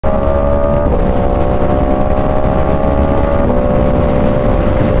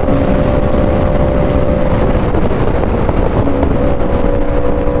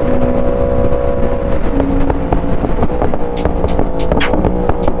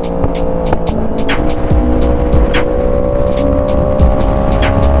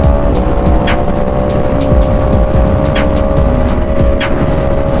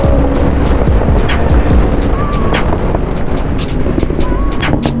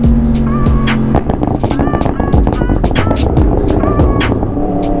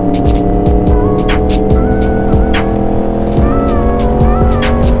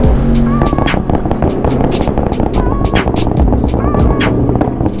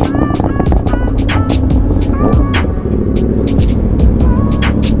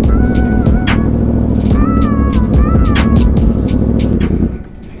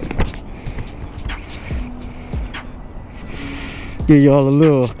Give y'all a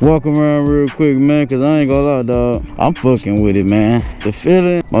little walk around real quick, man, cause I ain't gonna lie, dog. I'm fucking with it, man. The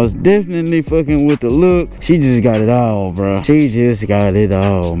feeling, most definitely fucking with the look. She just got it all, bro. She just got it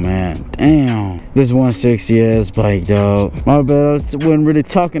all, man. Damn. This one sexy ass bike, dog. My bad, I wasn't really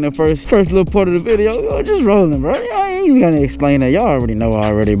talking the first little part of the video. Yo, just rolling, bro. I ain't even gonna explain that. Y'all already know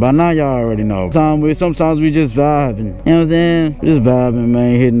already. By now, y'all already know. Sometimes we just vibing. You know what I'm saying? Just vibing,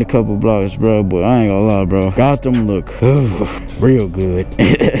 man. Hitting a couple blocks, bro. But I ain't gonna lie, bro. Gotham look real good.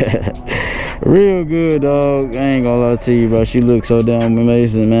 Real good, dog. I ain't gonna lie to you, bro. She looks so damn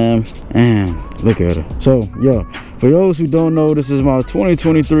amazing, man. And look at her. So, yeah. For those who don't know, this is my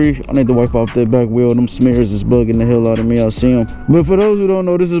 2023. I need to wipe off that back wheel. Them smears is bugging the hell out of me. I see them. But for those who don't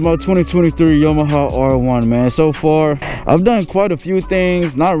know, this is my 2023 Yamaha R1, man. So far, I've done quite a few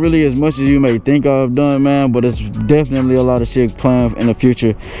things. Not really as much as you may think I've done, man. But it's definitely a lot of shit planned in the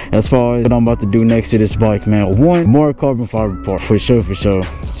future as far as what I'm about to do next to this bike, man. One, more carbon fiber part, for sure, for sure.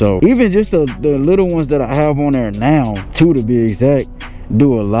 So even just the little ones that I have on there now, two to be exact,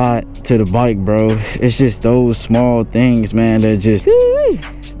 do a lot to the bike, bro. It's just those small things, man, that just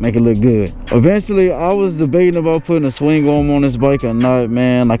make it look good. Eventually, I was debating about putting a swing arm on this bike or not,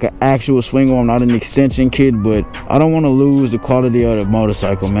 man. Like an actual swing arm, not an extension kit, but I don't want to lose the quality of the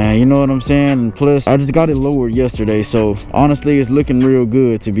motorcycle, man. You know what I'm saying? And plus, I just got it lowered yesterday, so honestly, it's looking real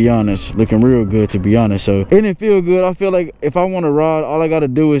good, to be honest. Looking real good, to be honest. So it didn't feel good. I feel like if I want to ride, all I got to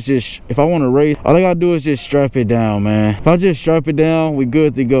do is just, if I want to race, all I got to do is just strap it down, man. If I just strap it down, we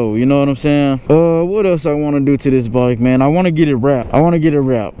good to go. You know what I'm saying? What else I want to do to this bike, man? I want to get it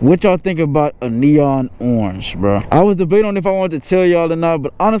wrapped. What y'all think about a neon orange, bro? I was debating on if I wanted to tell y'all or not,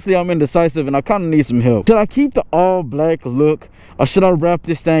 but honestly, I'm indecisive and I kind of need some help. Should I keep the all black look, or should I wrap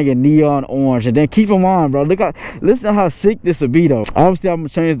this thing in neon orange? And then keep in mind, bro, listen how sick this would be, though. Obviously, I'm gonna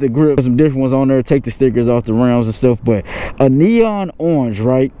change the grip, put some different ones on there, take the stickers off the rims and stuff, but a neon orange,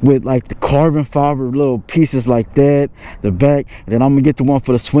 right, with like the carbon fiber little pieces like that, the back, and then I'm gonna get the one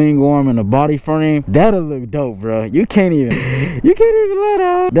for the swing arm and the body frame. That'll look dope, bro. You can't even let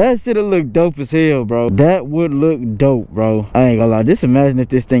out. That shit'll look dope as hell, bro. That would look dope, bro. I ain't gonna lie. Just imagine if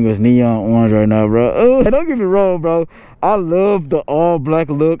this thing was neon orange right now, bro. Oh, don't get me wrong, bro. I love the all black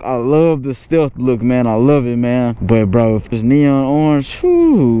look. I love the stealth look, man. I love it, man. But bro, if it's neon orange,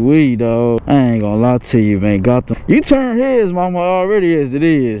 whoo-wee, dog. I ain't gonna lie to you, man. Gotham, you turn heads, mama, already as it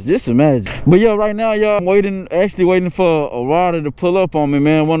is. Just imagine. But yeah, right now, y'all, I'm actually waiting for a rider to pull up on me,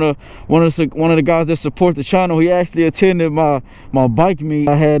 man. One of the guys that support the channel, he actually attended my bike meet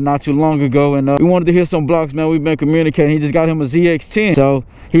I had not too long ago, and we wanted to hit some blocks, man. We've been communicating. He just got him a ZX10, so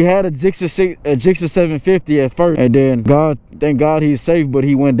he had a Gixxer 750 at first, and then thank God he's safe, but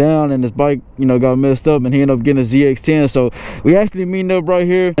he went down and his bike, you know, got messed up, and he ended up getting a ZX10. So we actually meeting up right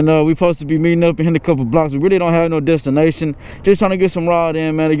here, and we supposed to be meeting up in a couple blocks. We really don't have no destination, just trying to get some ride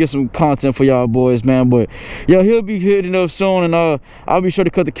in, man, to get some content for y'all boys, man. But yeah, he'll be hitting up soon, and I'll be sure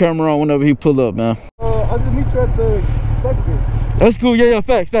to cut the camera on whenever he pull up, man. I'll just meet you at the second. That's cool. Yeah,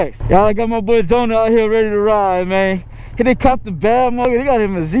 facts. Y'all, I got my boy Jonah out here ready to ride, man. He done copped the bad mug. They got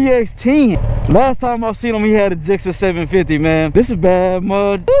him a ZX10. Last time I seen him, he had a Gixxer 750, man. This is bad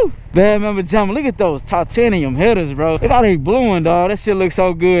mud. Woo. Bad man pajama. Look at those titanium headers, bro. Look how they bluing, dog. That shit looks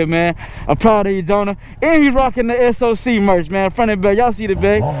so good, man. I'm proud of you, Jonah. And he rocking the SOC merch, man. Front and back. Y'all see the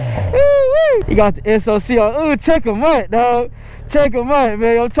back? Woo-wee. He got the SOC on. Ooh, check him out, dog. Check him out,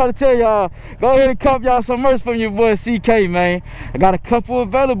 man. I'm trying to tell y'all, go ahead and cop y'all some merch from your boy CK, man. I got a couple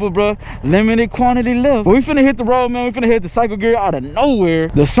available, bro. Limited quantity left. But we finna hit the road, man. We finna hit the cycle gear out of nowhere.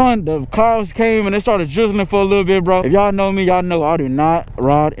 The clouds came and it started drizzling for a little bit, bro. If y'all know me, y'all know I do not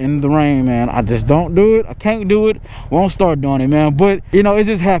ride in the rain, man. I just don't do it. I can't do it. Won't start doing it, man. But, you know, it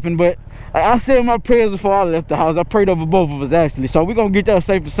just happened. But I said my prayers before I left the house. I prayed over both of us, actually. So we're going to get that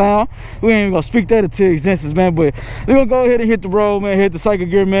safe and sound. We ain't even going to speak that into existence, man. But we're going to go ahead and hit the road, man. Hit the cycle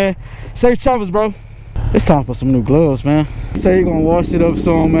gear, man. Safe travels, bro. It's time for some new gloves, man. He said he going to wash it up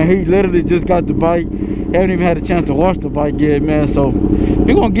soon, man. He literally just got the bike. He haven't even had a chance to wash the bike yet, man. So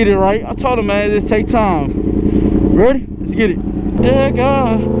we're going to get it right. I told him, man, just take time. Ready? Let's get it. Yeah,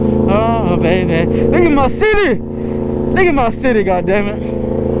 God. Oh, baby. Look at my city. Look at my city, goddammit.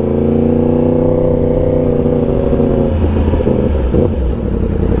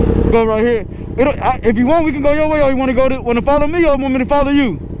 Go right here. If you want, we can go your way, or you want to follow me, or want me to follow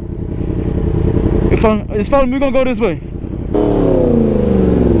you? Just follow me. We're gonna go this way.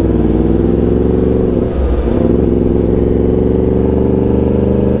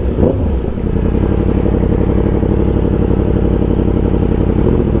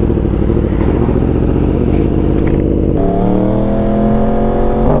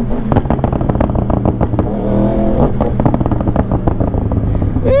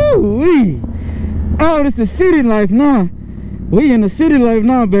 Ooh-wee. Oh, this is city life now. We in the city life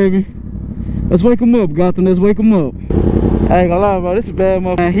now, baby. Let's wake him up, Gotham. Let's wake him up. I ain't gonna lie, bro. This is a bad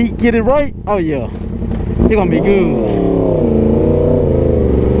motherfucker. He get it right. Oh, yeah. He gonna be good.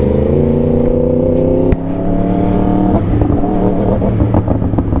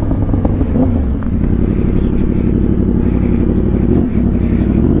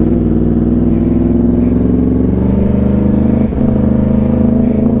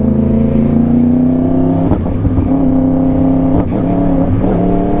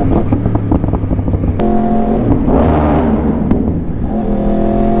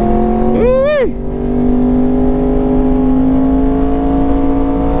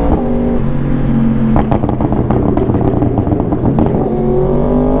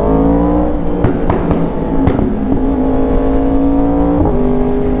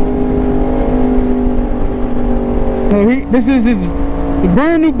 This is his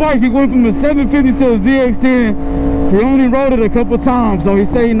brand new bike. He went from a 750 to a ZX10. He only rode it a couple times, so he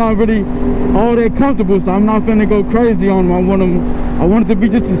said he's not really all that comfortable. So I'm not finna go crazy on him. I want it to be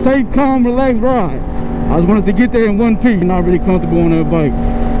just a safe, calm, relaxed ride. I just wanted to get there in one piece. Not really comfortable on that bike,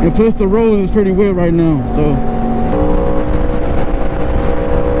 and plus the road is pretty wet right now. So.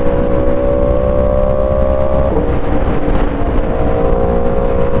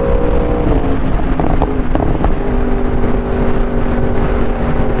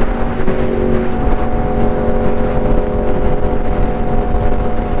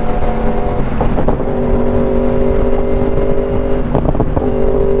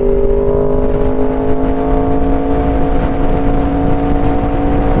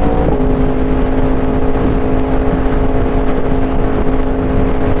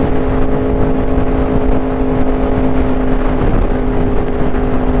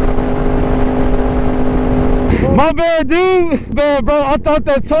 My bad, dude. Bad, bro. I thought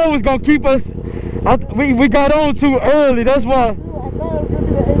that toll was gonna keep us. We got on too early. That's why. I thought it was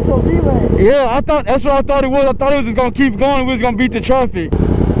gonna be the HOV lane. Yeah, that's what I thought it was. I thought it was just gonna keep going. We was gonna beat the traffic.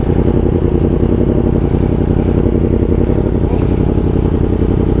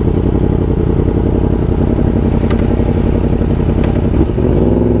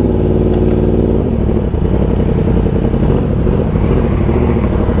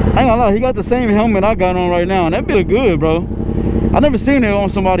 I ain't gonna lie, he got the same helmet I got on right now, and that be look good, bro. I never seen it on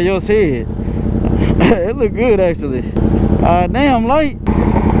somebody else's head. It look good, actually. Damn light.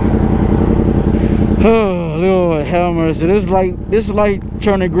 Oh Lord, have mercy. This light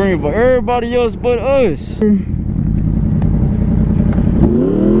turning green for everybody else but us.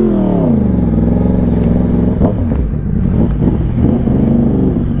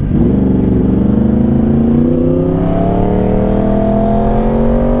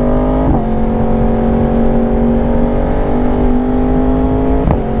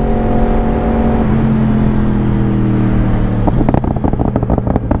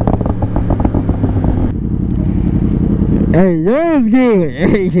 Hey, yours good.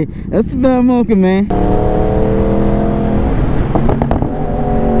 Hey, that's a bad mocha, man.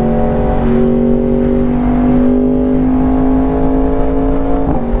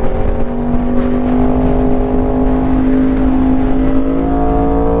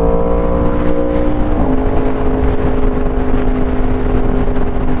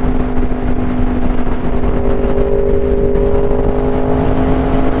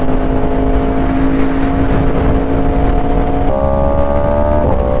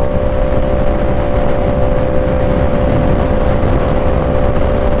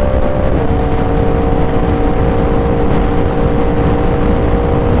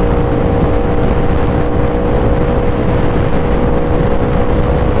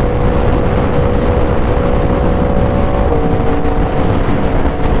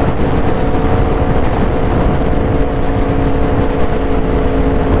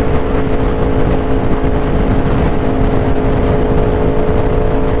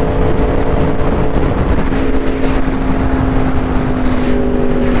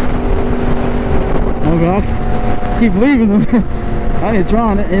 Keep leaving them. I ain't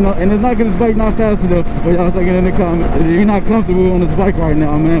trying it, you know, and it's not because this bike not fast enough. But y'all thinking in the comments, you're not comfortable on this bike right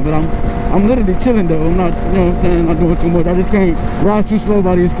now, man. But I'm literally chilling though. I'm not, you know what I'm saying, not doing too much. I just can't ride too slow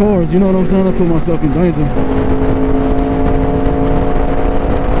by these cars. You know what I'm saying? I put myself in danger.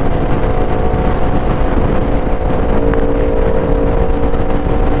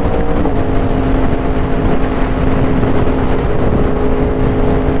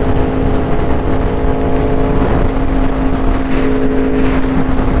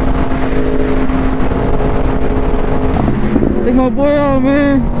 Take my boy out,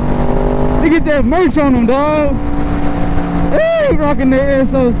 man. They get that merch on them, dog. Hey, rocking the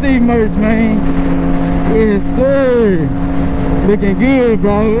SOC merch, man. Yes, sir. Looking good,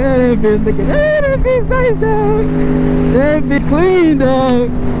 bro. That bitch looking. Hey, that bitch nice, dog. That bitch clean,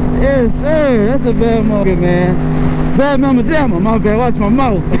 dog. Yes, sir. That's a bad mother, man. Bad mama jamma. My bad. Watch my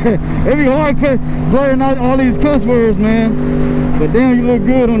mouth. Every hard cut, blurring out all these cuss words, man. But damn, you look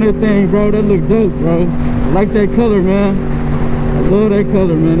good on that thing, bro. That look dope, bro. I like that color, man. I love that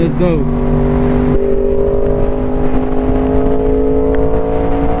color, man. That's dope.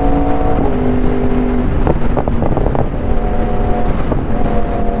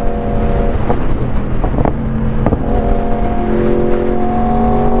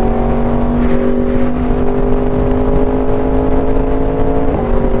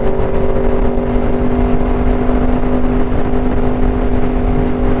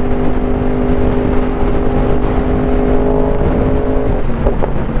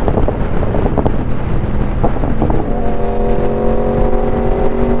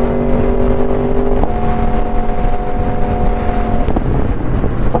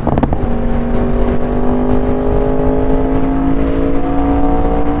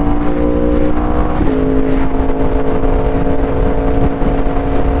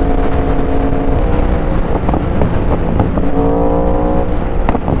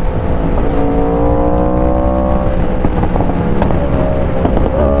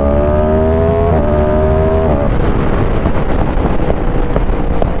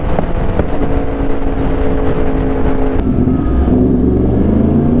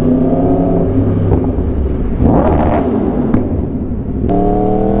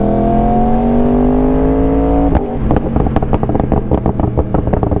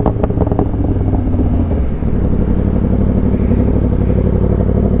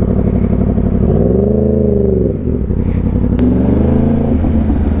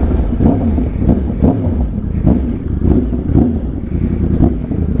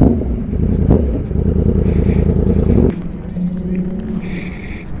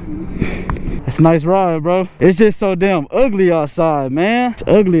 Nice ride, bro. It's just so damn ugly outside, man. It's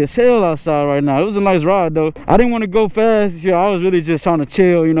ugly as hell outside right now. It was a nice ride though. I didn't want to go fast. You know, I was really just trying to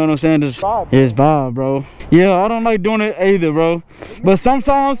chill, you know what I'm saying? Just it's vibe, bro. Yeah, I don't like doing it either, bro. But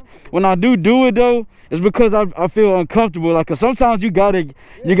sometimes when I do it though, it's because I feel uncomfortable. Like, 'cause sometimes you gotta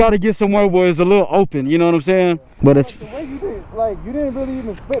get somewhere where it's a little open, you know what I'm saying? But it's the way you did, like, you didn't really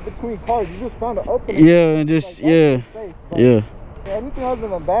even split between cars. You just found an opening. Yeah, and just like, yeah, safe, yeah. Anything other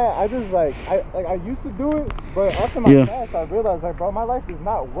than that, I just I used to do it, but after my past, I realized, like, bro, my life is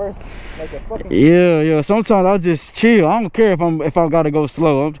not worth like a fucking. Yeah. Sometimes I just chill. I don't care if I gotta go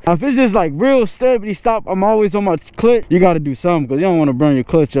slow. If it's just like real steady stop, I'm always on my clutch. You gotta do something because you don't want to burn your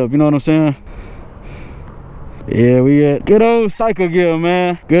clutch up. You know what I'm saying? Yeah, we at good old cycle gear,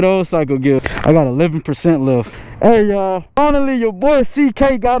 man. Good old cycle gear. I got 11% left. Hey y'all, finally your boy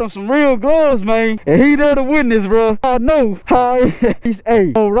CK got him some real gloves, man, and he there to witness, bro. I know how he's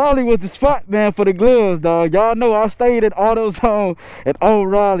O'Reilly was the spot, man, for the gloves, dog. Y'all know I stayed at AutoZone at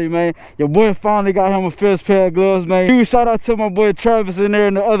O'Reilly, man. Your boy finally got him a first pair of gloves, man. Huge shout out to my boy Travis in there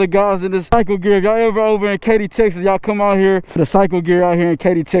and the other guys in this cycle gear. If y'all ever over in Katy, Texas, y'all come out here. The cycle gear out here in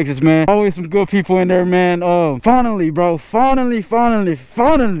Katy, Texas, man. Always some good people in there, man. Finally, bro, finally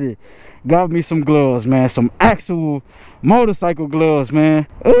got me some gloves, man. Some actual motorcycle gloves, man.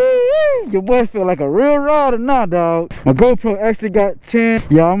 Ooh, your boy feel like a real rider now, dog. My GoPro actually got 10.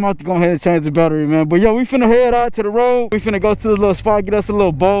 Yeah, I'm about to go ahead and change the battery, man. But yo, we finna head out to the road. We finna go to this little spot, get us a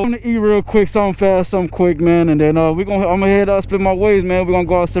little bowl. I'm gonna eat real quick, something fast, something quick, man. And then I'm gonna head out, split my ways, man. We're gonna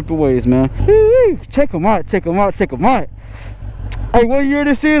go our separate ways, man. Woo, check them out. Hey, what year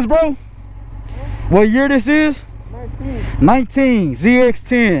this is, bro? What year this is? 19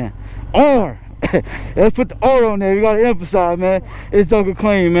 ZX10R. Let's put the R on there. We gotta emphasize, man. It's Joker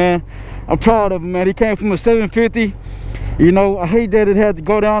clean, man. I'm proud of him, man. He came from a 750. You know, I hate that it had to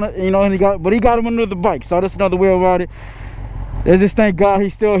go down, you know, and he got him under the bike. So that's another way about it. I just thank God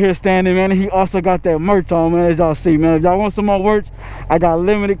he's still here standing, man. And he also got that merch on, man, as y'all see, man. If y'all want some more merch, I got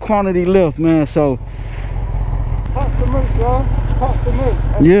limited quantity left, man. So cop the merch, y'all. Cop the merch.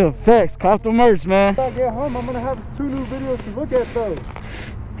 Yeah, facts. Cop the merch, man. When I get home, I'm gonna have 2 new videos to look at, though.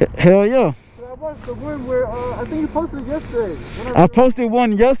 Hell yeah. I watched the one where I think you posted yesterday. I posted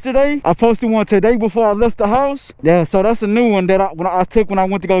one yesterday. I posted one today before I left the house. Yeah, so that's a new one that I took when I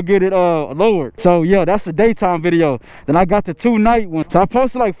went to go get it lowered. So yeah, that's a daytime video. Then I got the 2 night ones. So I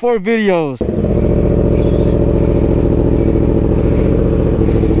posted like 4 videos.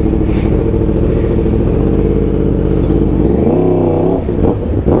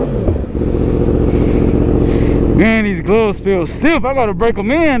 Man, these gloves feel stiff. I gotta break them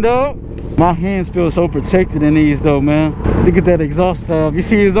in, dog. My hands feel so protected in these though, man. Look at that exhaust valve. You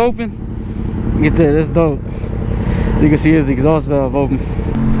see it's open? Look at that, that's dope. You can see his exhaust valve open.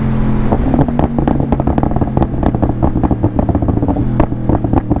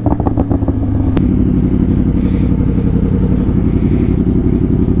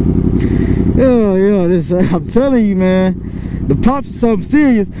 Yeah, this I'm telling you, man, the pops is something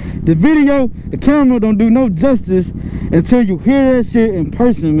serious. The video, the camera don't do no justice until you hear that shit in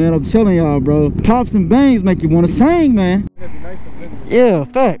person, man. I'm telling y'all, bro. Pops and bangs make you want to sing, man. That'd be nice and little. Yeah,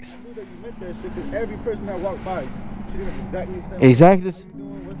 facts. I knew that you meant that shit, because every person that walked by treated him exactly the same. Exactly. How you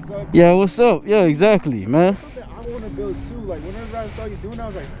doing? What's up? Yeah, what's up? Yeah, exactly, man. That's something I want to build too. Like, whenever I saw you doing that, I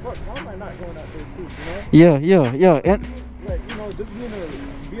was like, fuck, why am I not going out there too, you know? Yeah. And like, you know, just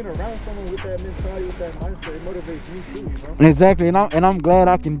being around someone with that mentality, with that mindset, it motivates me too, you know? exactly, and I'm glad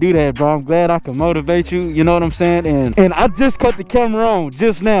I can do that, bro. I'm glad I can motivate you, you know what I'm saying? And I just cut the camera on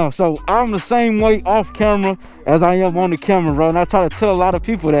just now, so I'm the same way off camera as I am on the camera, bro. And I try to tell a lot of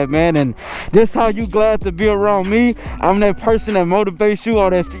people that, man. And this how you glad to be around me. I'm that person that motivates you, or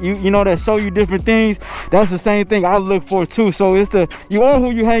that you know, that show you different things. That's the same thing I look for too. So it's you are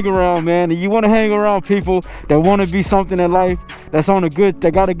who you hang around, man. And you want to hang around people that want to be something in life, that's on a good,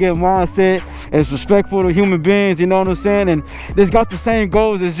 that got a good mindset, is respectful to human beings, you know what I'm saying? And that's got the same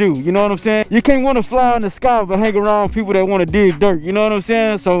goals as you, you know what I'm saying? You can't want to fly in the sky but hang around people that want to dig dirt, you know what I'm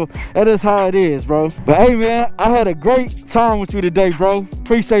saying? So that is how it is, bro. But hey, man, I had a great time with you today, bro.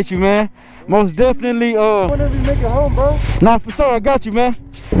 Appreciate you, man. Most definitely. Whenever you make it home, bro. Nah, for sure, I got you, man.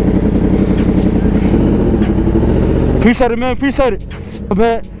 Appreciate it, man. Appreciate it.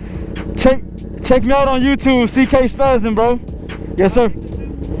 Man, check me out on YouTube, CK Spazzing, bro. Yes, sir.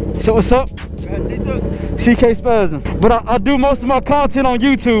 So what's up? CK Spazzing. But I do most of my content on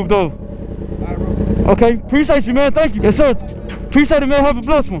YouTube, though. Okay, appreciate you, man. Thank you. Yes, sir. Appreciate it, man. Have a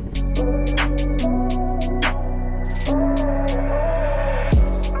blessed one.